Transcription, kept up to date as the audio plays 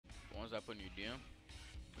Was I putting you DM?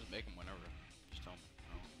 Just make him whenever. Just tell me.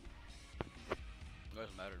 It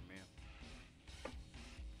doesn't matter to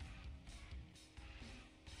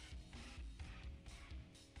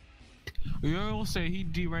me. Earl said he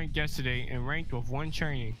D-ranked yesterday and ranked with 1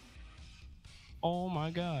 training. Oh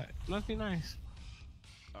my god. Must be nice.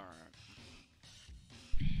 Alright.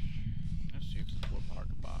 Let's see if it's a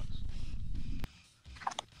parking box.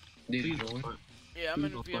 Did you join? Yeah, I'm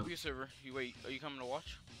in the VIP server. You wait, are you coming to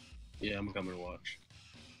watch? Yeah, I'm coming to watch.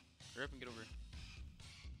 Hurry up and get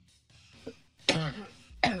over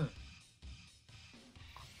here.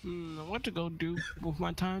 What to go do with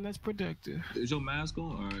my time that's productive? Is your mask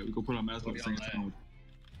on? Alright, we gonna put our mask on at the same time.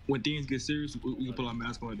 When things get serious, we can put our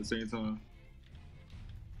mask on at the same time.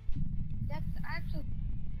 That's actually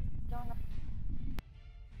don't know.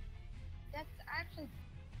 That's actually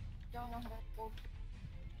don't know how to go.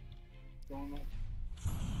 Don't know.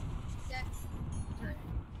 That's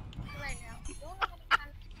right now. Don't know how to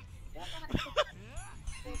I can do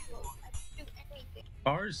anything.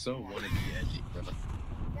 Ours so wanna be edgy, bro.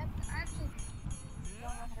 That's actually don't know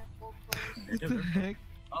how to go close. What the heck?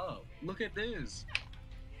 Oh, look at this.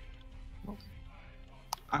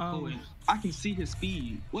 I can see his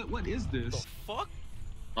speed. What is this? The fuck?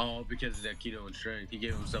 Oh, because of that keto and strength. He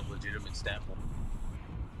gave himself legitimate stat point.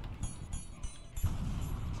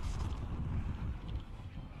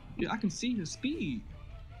 Yeah, I can see his speed.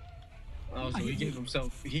 Oh, so he gave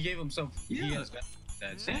himself. Yeah. He has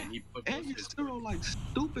that saying. He put And you're still like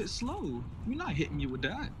stupid slow. You're not hitting me with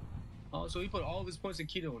that. Oh, so he put all of his points in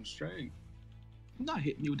keto and strength. You're not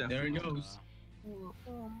hitting me with that. There he goes.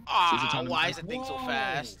 Ah, why is the thing so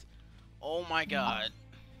fast? Oh my god.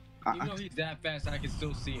 Even though he's that fast, I can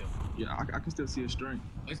still see him. Yeah, I can still see his strength.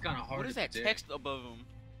 It's kind of hard. What is that text above him?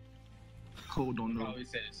 Hold on, no. Probably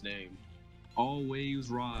said his name. Always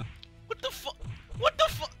ride. What the fuck? What the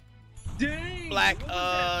fuck? Dang! Black, what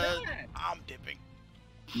was that? I'm dipping.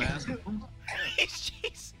 Mask.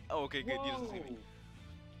 Jeez. Oh, okay, good. You doesn't see me.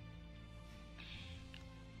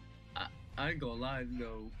 I ain't gonna lie,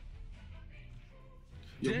 no.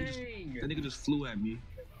 Yo, Dang! that nigga just flew at me.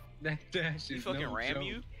 That dash He is fucking no ram joke.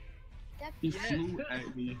 you? He flew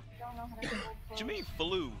at me. Don't know how to go close. What you mean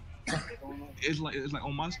flew? It's like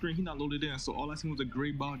on my screen he not loaded in, so all I seen was a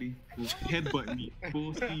gray body headbutting me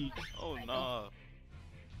full speed. Oh nah.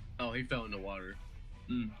 Oh, he fell in the water.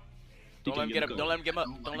 Don't let him get up. Don't let him get up.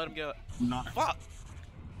 Don't let him get up. Nah. Fuck.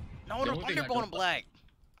 No, The no, only thing I Thunderbolt don't in black.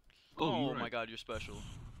 Oh you're my right. god, you're special.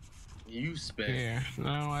 You spec. Yeah,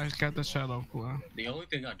 no, I got the shadow flow. The only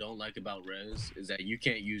thing I don't like about Rez is that you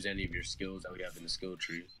can't use any of your skills that we have in the skill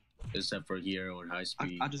tree, except for hero and high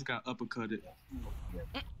speed. I just got uppercutted.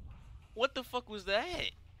 What the fuck was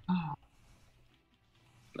that?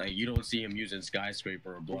 Like you don't see him using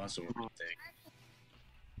skyscraper or blossom or anything.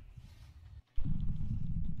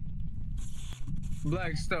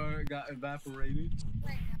 Black Star got evaporated.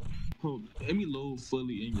 Hold, let me load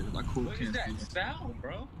fully in here. Like cool What is can't that see. sound,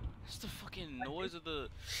 bro? It's the fucking noise of the.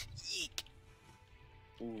 Eek.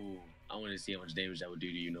 Ooh, I want to see how much damage that would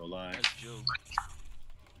do to you, no lie. That's a joke.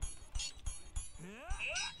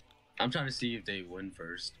 I'm trying to see if they win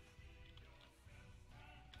first.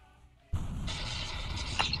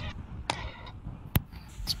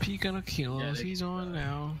 It's peak on a kilos. Yeah, He's on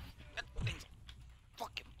now. That thing's a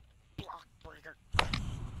fucking block breaker.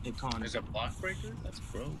 Hey, Con, There's a block breaker? That's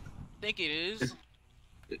broke. Think it is.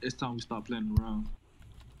 it's time we stop playing around.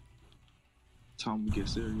 Time we get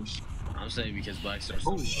serious. I'm saying because Black Star's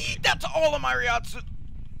Oh, That's all of my Ryatsu.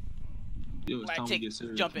 yo, it's Black, time we take. get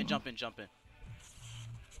serious. Jump in, man. jump in, jump in.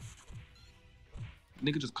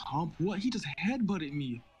 Nigga just comp. What? He just headbutted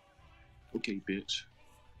me. Okay, bitch.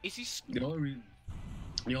 Is he? The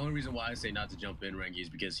only reason why I say not to jump in, Rengi, is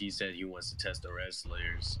because he said he wants to test the Red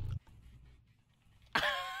Slayers.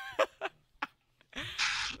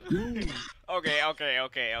 Okay.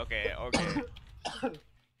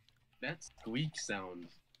 That squeak sound.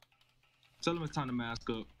 Tell him it's time to mask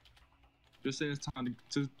up. Just say it's time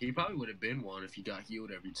to He probably would have been one if he got healed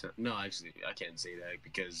every time. No, actually, I can't say that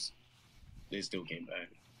because they still came back.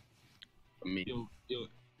 I mean, yo.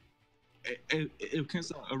 It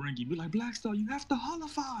cancel a ringy. Be like, Black Star, you have to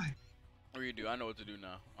holify. What do you do? I know what to do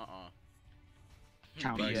now.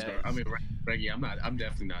 Count Black Yeah. Star. I mean, Reggie, I'm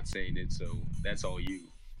definitely not saying it, so that's all you.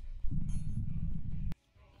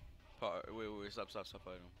 Wait, stop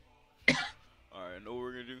fighting. Alright, know what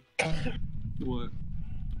we're gonna do? What?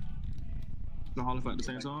 The holify at the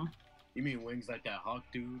same time? You mean wings like that hawk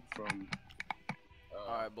dude from?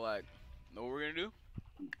 Alright, Black. Know what we're gonna do?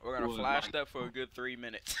 We're gonna What? flash that for a good 3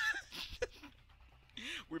 minutes.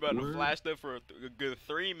 We're about to Word? flash that for a good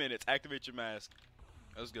 3 minutes. Activate your mask.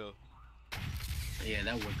 Let's go. Yeah,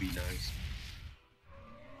 that would be nice.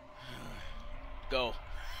 Go.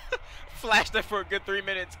 Flash that for a good 3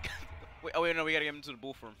 minutes. Wait, oh wait, no, we gotta get him to the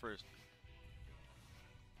bull for him first.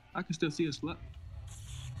 I can still see his flat.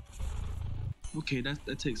 Okay, that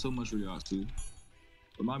takes so much Ryasu.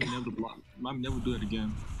 Remind me never to block. Remind me never do it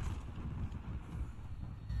again.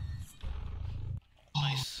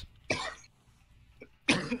 Nice.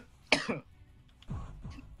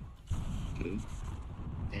 Okay.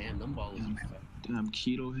 Damn, them balls. Damn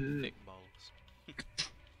keto hit. Thick balls.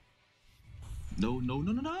 No.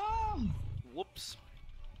 Whoops.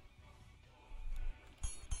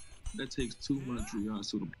 That takes too much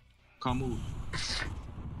Ryasu to come over.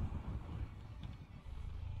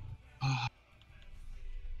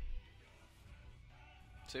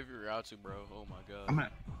 Save your Ryasu, bro. Oh my god.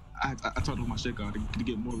 I talked to my shit guy to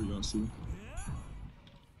get more Ryasu.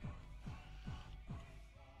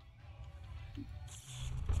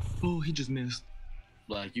 Oh, he just missed.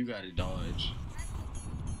 Like, you gotta dodge.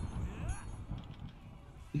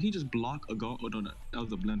 Did he just block a goal? Oh no, that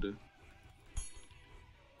was a blender.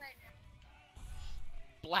 Right now.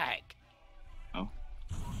 Black. Oh.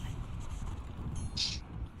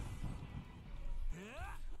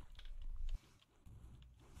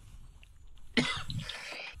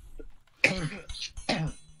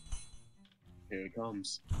 Here it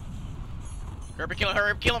comes. Hurry up, kill him,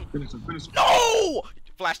 hurry up, kill him. Finish him. No!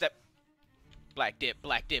 Flash that. Black dip,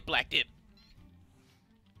 black dip, black dip.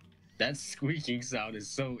 That squeaking sound is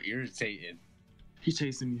so irritating. He's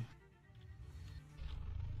chasing me.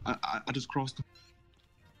 I just crossed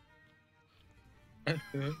him.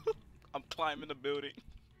 I'm climbing the building.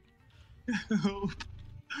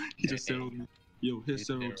 He just settled me. Yo, his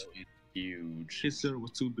settle It's huge. his settle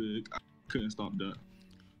was too big. I couldn't stop that.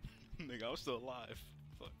 Nigga, I'm still alive.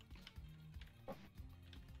 Fuck.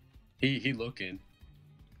 He looking.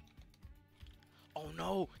 Oh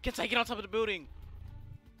no! Kensai, get on top of the building!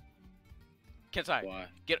 Kensai, Why?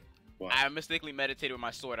 get. Why? I mistakenly meditated with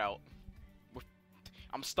my sword out.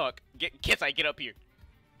 I'm stuck. Kensai, get up here.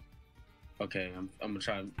 Okay, I'm gonna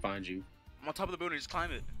try and find you. I'm on top of the building, just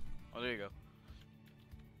climb it. Oh, there you go.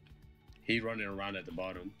 He running around at the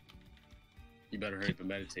bottom. You better hurry up and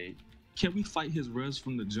meditate. Can we fight his res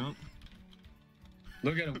from the jump?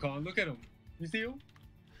 Look at him, Colin. Look at him. You see him?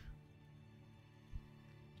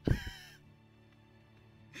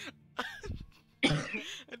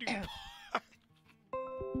 That dude-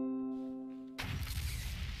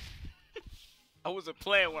 I wasn't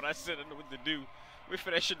playing when I said I knew what to do. Wait for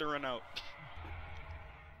that shit to run out.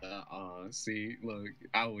 See, look,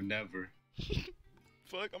 I would never.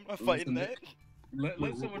 Fuck, I'm not fighting that. Let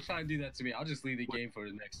someone try and do that to me. I'll just leave the game for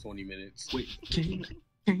the next 20 minutes. Wait, can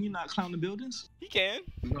he not climb the buildings? He can.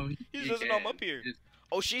 No, He just doesn't know I'm up here.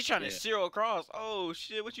 Oh, she's trying to Yeah. zero across. Oh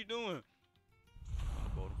shit, what you doing?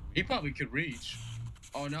 He probably could reach.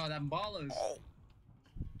 Oh no, that ball is. Oh.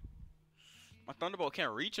 My Thunderbolt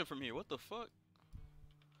can't reach him from here. What the fuck?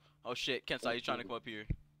 Oh shit, Kensai, he's trying to come up here.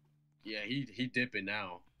 Yeah, he dipping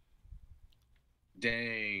now.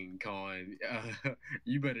 Dang, Con.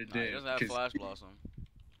 You better Nah, he dip. doesn't have 'cause- Flash Blossom.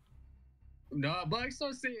 No, Black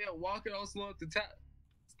Star saying walking all slow up the top.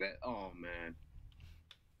 That. Oh man.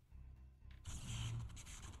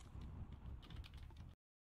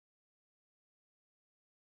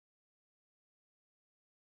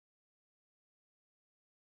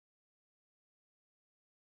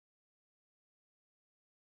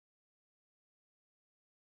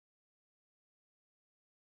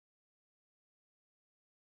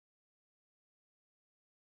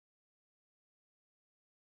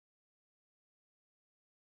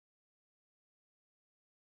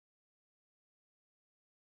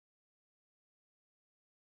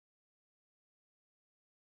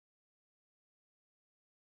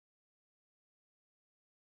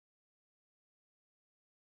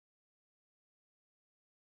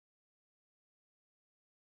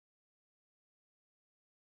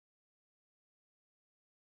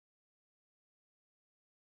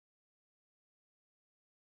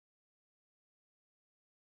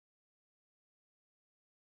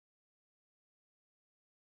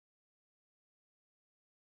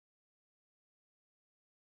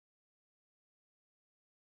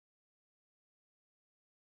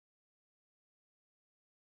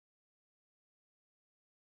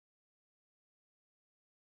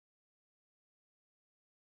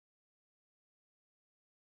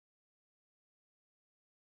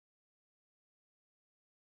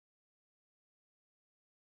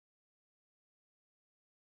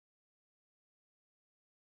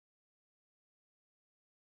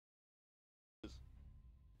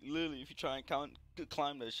 Literally, if you try and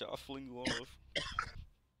climb that shit, I'll fling you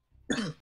off.